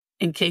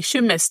In case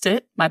you missed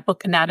it, my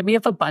book Anatomy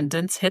of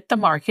Abundance hit the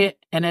market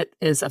and it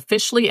is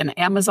officially an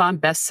Amazon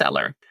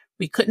bestseller.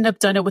 We couldn't have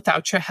done it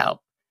without your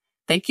help.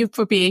 Thank you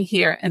for being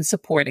here and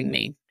supporting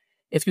me.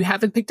 If you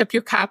haven't picked up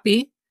your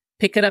copy,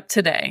 pick it up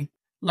today.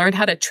 Learn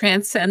how to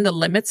transcend the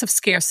limits of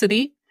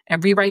scarcity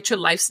and rewrite your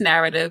life's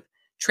narrative,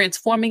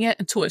 transforming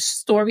it into a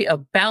story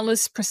of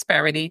boundless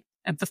prosperity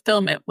and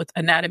fulfillment with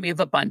Anatomy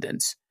of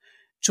Abundance.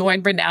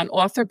 Join renowned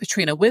author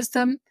Patrina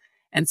Wisdom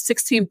and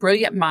 16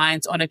 brilliant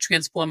minds on a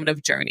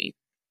transformative journey.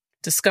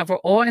 Discover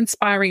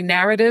awe-inspiring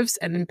narratives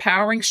and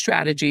empowering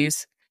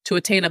strategies to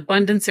attain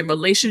abundance in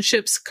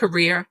relationships,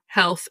 career,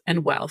 health,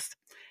 and wealth.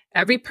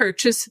 Every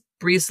purchase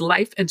breathes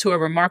life into a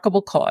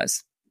remarkable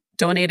cause,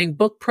 donating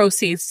book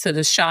proceeds to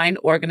the SHINE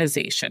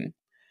organization.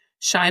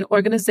 SHINE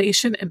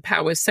organization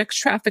empowers sex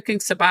trafficking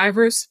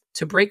survivors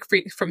to break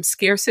free from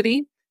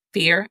scarcity,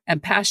 fear,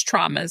 and past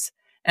traumas,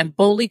 and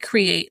boldly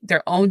create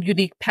their own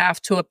unique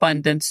path to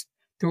abundance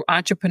through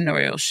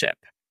entrepreneurship.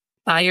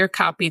 Buy your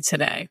copy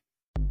today.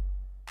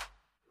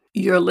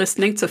 You're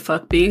listening to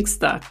Fuck Being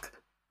Stuck,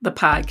 the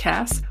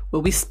podcast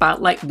where we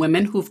spotlight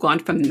women who've gone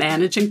from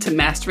managing to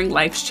mastering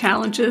life's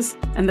challenges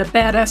and the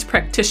badass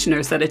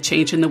practitioners that are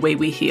changing the way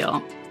we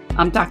heal.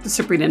 I'm Dr.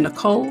 Sabrina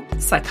Nicole,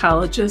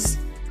 psychologist,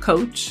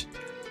 coach,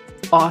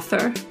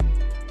 author,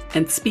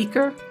 and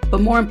speaker.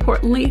 But more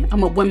importantly,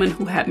 I'm a woman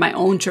who had my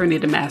own journey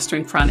to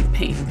mastering chronic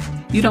pain.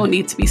 You don't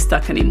need to be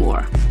stuck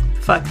anymore.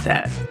 Fuck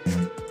that.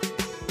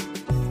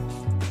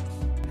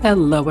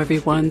 Hello,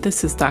 everyone.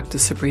 This is Dr.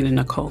 Sabrina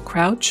Nicole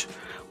Crouch.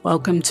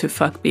 Welcome to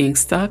Fuck Being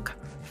Stuck,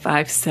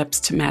 5 Steps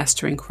to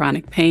Mastering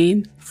Chronic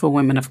Pain for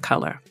Women of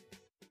Color.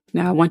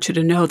 Now, I want you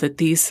to know that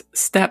these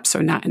steps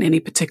are not in any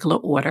particular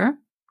order.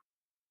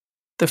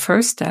 The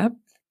first step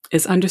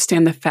is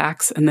understand the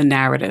facts and the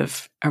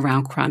narrative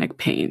around chronic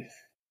pain.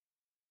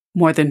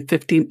 More than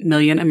 50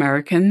 million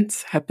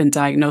Americans have been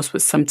diagnosed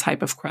with some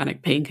type of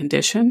chronic pain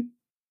condition.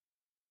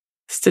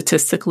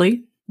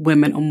 Statistically,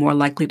 women are more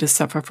likely to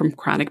suffer from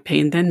chronic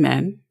pain than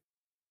men.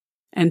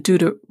 And due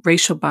to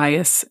racial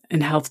bias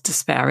and health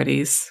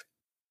disparities,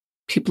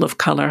 people of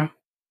color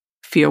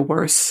feel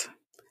worse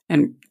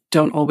and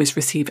don't always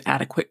receive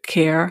adequate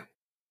care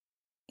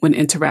when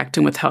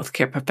interacting with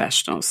healthcare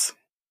professionals.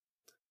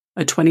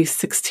 A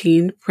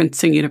 2016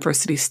 Princeton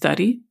University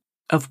study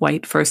of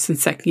white first and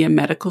second year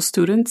medical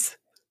students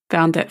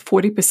found that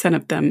 40%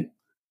 of them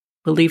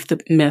believe the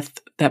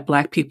myth that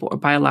Black people are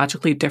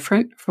biologically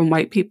different from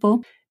white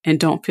people and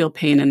don't feel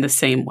pain in the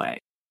same way.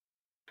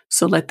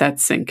 So let that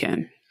sink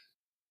in.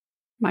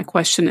 My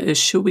question is,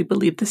 should we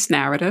believe this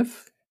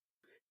narrative?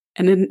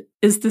 And then,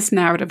 is this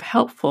narrative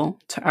helpful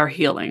to our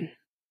healing?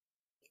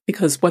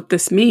 Because what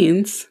this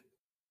means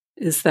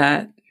is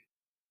that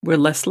we're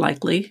less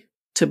likely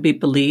to be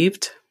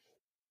believed.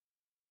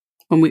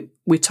 When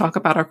we talk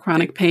about our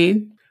chronic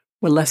pain,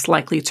 we're less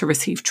likely to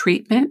receive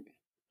treatment.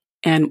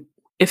 And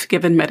if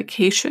given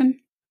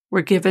medication,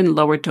 we're given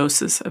lower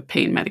doses of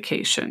pain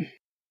medication.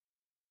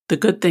 The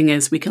good thing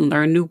is we can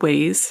learn new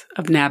ways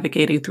of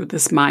navigating through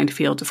this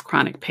minefield of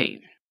chronic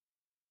pain.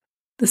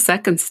 The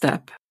second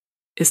step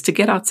is to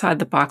get outside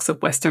the box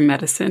of Western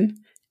medicine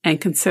and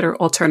consider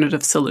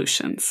alternative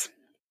solutions.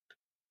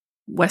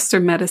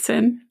 Western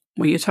medicine,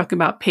 when you're talking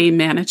about pain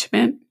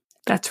management,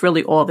 that's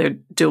really all they're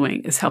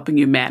doing is helping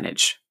you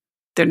manage.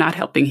 They're not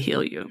helping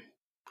heal you.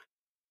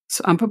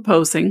 So I'm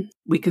proposing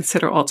we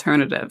consider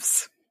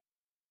alternatives.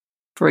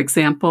 For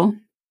example,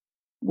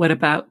 what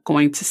about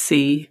going to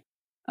see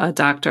a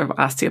doctor of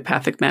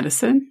osteopathic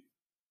medicine?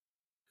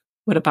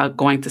 What about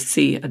going to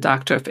see a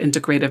doctor of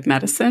integrative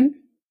medicine,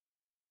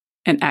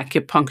 an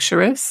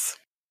acupuncturist,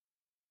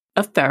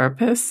 a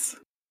therapist?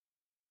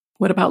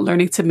 What about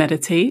learning to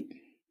meditate,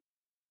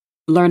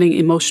 learning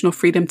emotional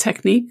freedom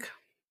technique,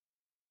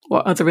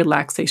 or other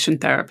relaxation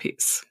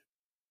therapies?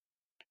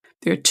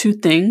 There are 2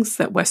 things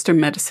that Western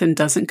medicine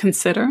doesn't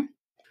consider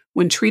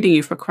when treating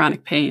you for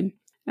chronic pain,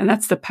 and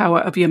that's the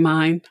power of your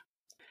mind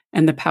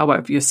and the power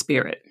of your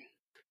spirit.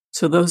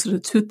 So those are the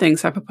 2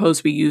 things I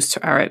propose we use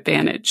to our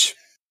advantage.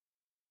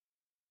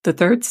 The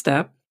third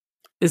step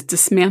is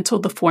dismantle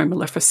the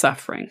formula for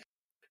suffering.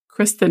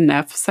 Kristin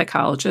Neff,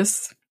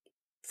 psychologist,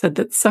 said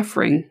that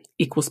suffering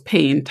equals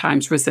pain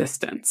times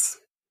resistance.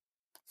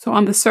 So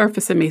on the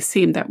surface, it may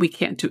seem that we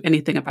can't do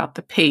anything about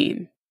the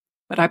pain,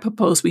 but I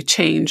propose we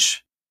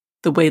change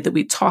the way that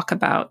we talk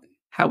about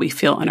how we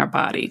feel in our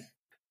body.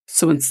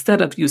 So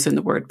instead of using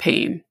the word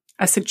pain,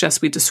 I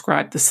suggest we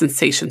describe the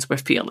sensations we're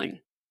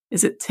feeling.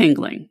 Is it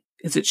tingling?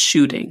 Is it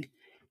shooting?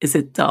 Is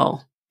it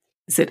dull?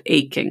 Is it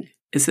aching?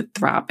 Is it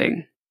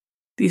throbbing?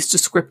 These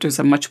descriptors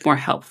are much more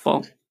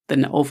helpful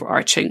than the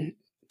overarching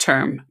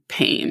term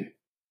pain.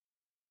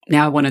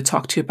 Now I want to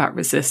talk to you about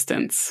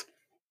resistance.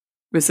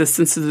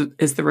 Resistance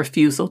is the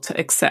refusal to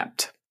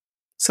accept.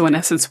 So in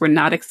essence, we're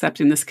not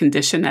accepting this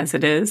condition as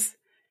it is,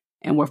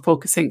 and we're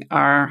focusing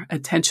our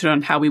attention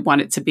on how we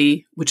want it to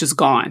be, which is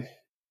gone.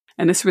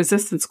 And this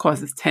resistance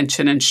causes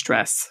tension and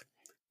stress.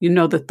 You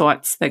know the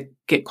thoughts that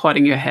get caught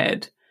in your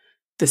head.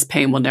 This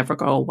pain will never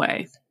go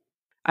away.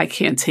 I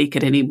can't take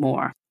it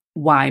anymore.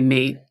 Why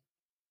me?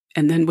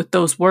 And then with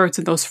those words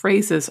and those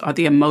phrases are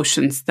the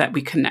emotions that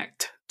we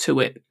connect to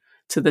it,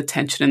 to the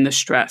tension and the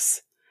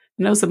stress.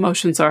 And those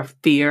emotions are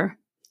fear,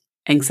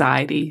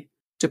 anxiety,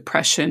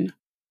 depression,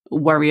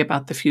 worry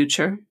about the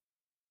future.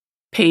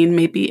 Pain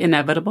may be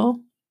inevitable,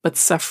 but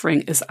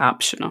suffering is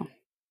optional.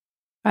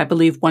 I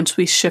believe once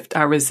we shift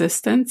our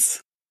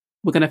resistance,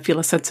 we're going to feel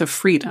a sense of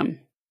freedom,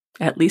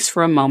 at least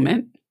for a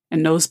moment.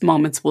 And those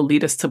moments will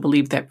lead us to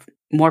believe that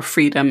more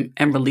freedom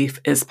and relief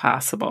is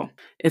possible.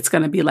 It's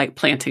going to be like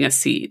planting a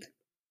seed.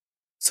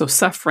 So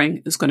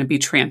suffering is going to be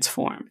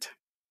transformed.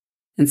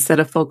 Instead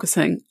of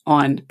focusing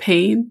on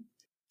pain,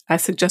 I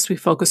suggest we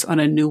focus on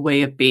a new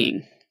way of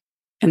being.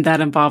 And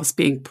that involves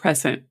being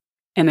present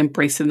and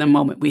embracing the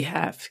moment we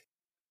have.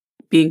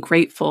 Being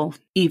grateful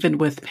even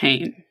with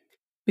pain.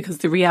 Because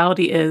the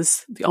reality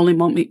is the only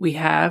moment we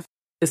have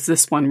is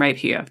this one right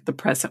here, the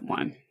present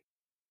one.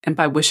 And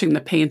by wishing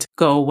the pain to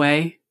go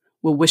away,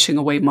 we're wishing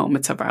away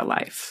moments of our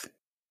life.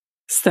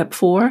 Step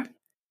 4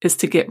 is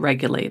to get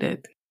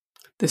regulated.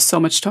 There's so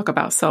much talk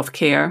about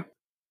self-care,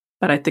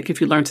 but I think if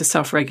you learn to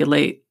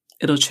self-regulate,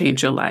 it'll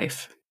change your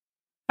life.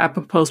 I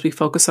propose we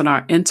focus on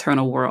our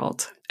internal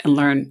world and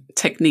learn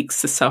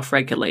techniques to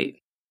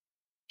self-regulate.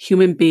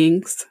 Human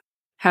beings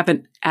have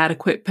an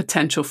adequate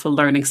potential for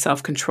learning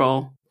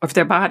self-control of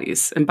their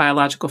bodies and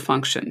biological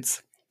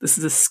functions. This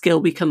is a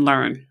skill we can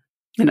learn,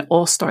 and it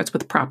all starts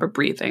with proper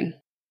breathing.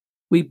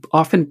 We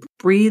often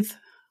breathe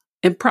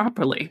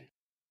improperly.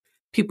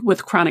 People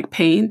with chronic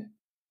pain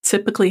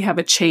typically have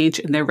a change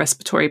in their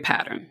respiratory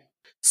pattern.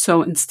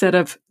 So instead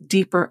of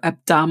deeper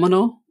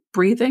abdominal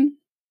breathing,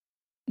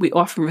 we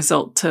often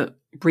resort to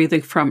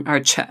breathing from our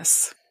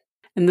chest.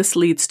 And this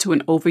leads to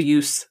an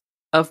overuse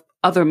of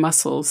other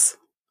muscles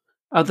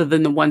other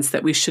than the ones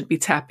that we should be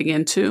tapping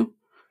into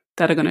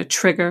that are going to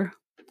trigger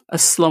a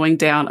slowing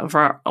down of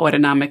our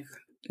autonomic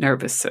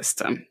nervous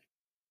system.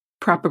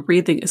 Proper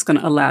breathing is going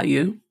to allow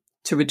you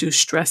to reduce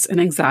stress and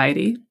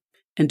anxiety,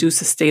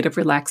 induce a state of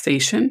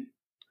relaxation,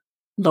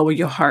 lower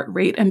your heart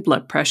rate and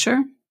blood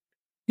pressure.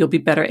 You'll be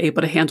better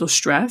able to handle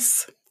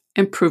stress,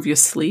 improve your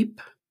sleep,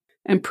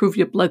 improve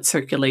your blood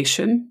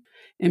circulation,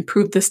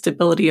 improve the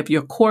stability of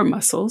your core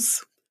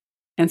muscles,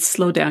 and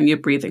slow down your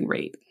breathing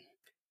rate.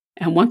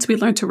 And once we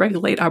learn to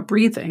regulate our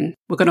breathing,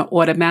 we're going to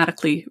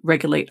automatically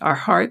regulate our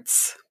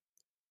hearts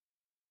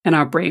and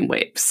our brain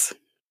waves.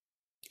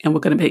 And we're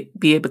going to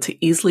be able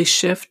to easily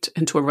shift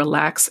into a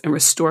relaxed and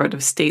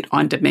restorative state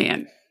on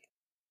demand.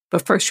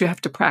 But first, you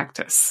have to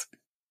practice.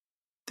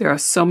 There are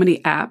so many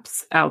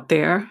apps out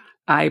there.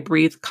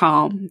 iBreathe,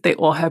 Calm, they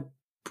all have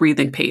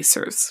breathing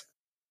pacers.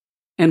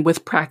 And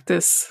with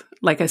practice,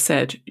 like I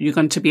said, you're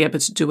going to be able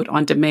to do it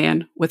on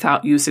demand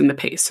without using the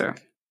pacer.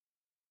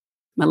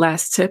 My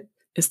last tip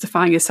is to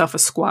find yourself a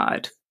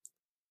squad.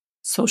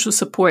 Social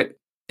support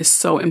is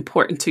so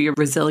important to your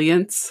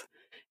resilience,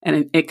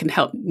 and it can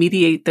help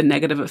mediate the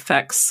negative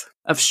effects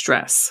of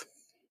stress.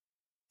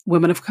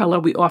 Women of color,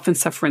 we often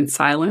suffer in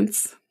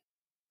silence.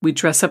 We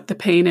dress up the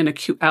pain in a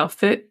cute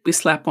outfit. We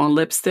slap on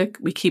lipstick.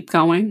 We keep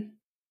going.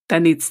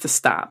 That needs to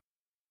stop.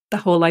 The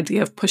whole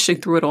idea of pushing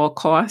through at all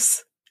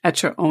costs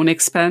at your own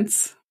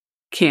expense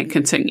can't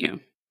continue.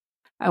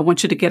 I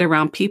want you to get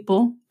around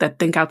people that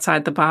think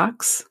outside the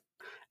box.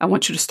 I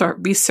want you to start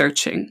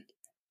researching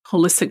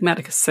holistic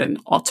medicine,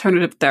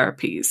 alternative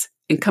therapies,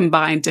 and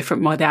combine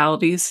different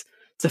modalities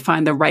to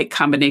find the right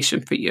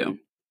combination for you.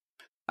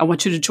 I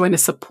want you to join a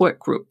support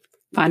group.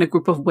 Find a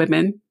group of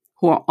women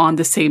who are on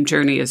the same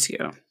journey as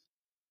you.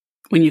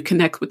 When you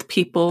connect with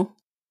people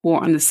who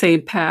are on the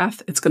same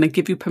path, it's going to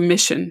give you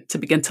permission to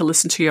begin to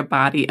listen to your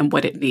body and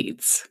what it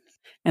needs.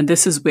 And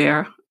this is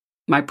where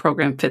my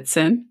program fits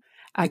in.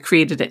 I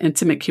created an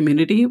intimate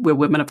community where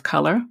women of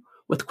color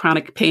with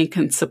chronic pain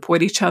can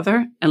support each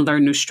other and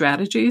learn new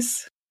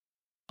strategies.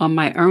 On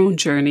my own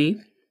journey,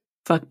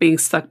 Fuck Being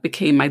Stuck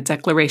became my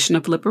declaration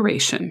of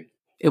liberation.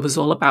 It was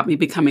all about me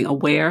becoming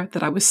aware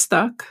that I was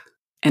stuck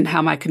and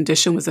how my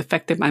condition was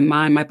affecting my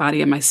mind, my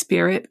body, and my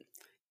spirit.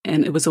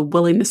 And it was a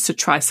willingness to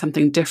try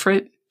something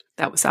different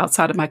that was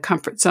outside of my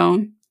comfort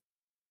zone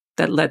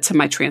that led to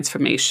my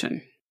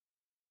transformation.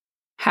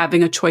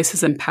 Having a choice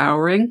is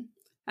empowering,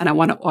 and I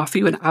want to offer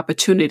you an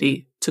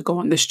opportunity to go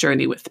on this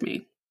journey with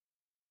me.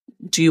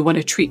 Do you want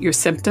to treat your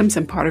symptoms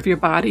and part of your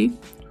body,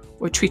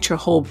 or treat your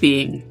whole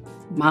being,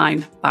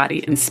 mind,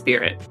 body, and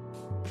spirit?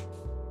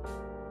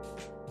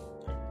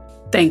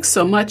 Thanks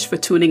so much for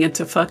tuning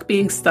into Fuck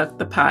Being Stuck,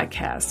 the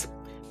podcast.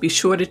 Be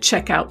sure to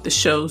check out the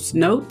show's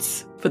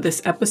notes for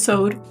this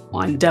episode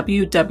on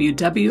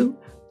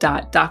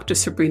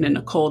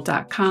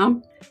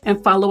www.drsabrinanichole.com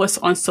and follow us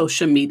on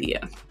social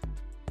media.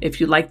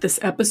 If you like this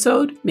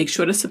episode, make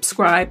sure to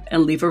subscribe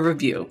and leave a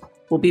review.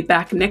 We'll be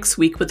back next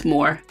week with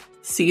more.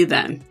 See you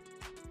then.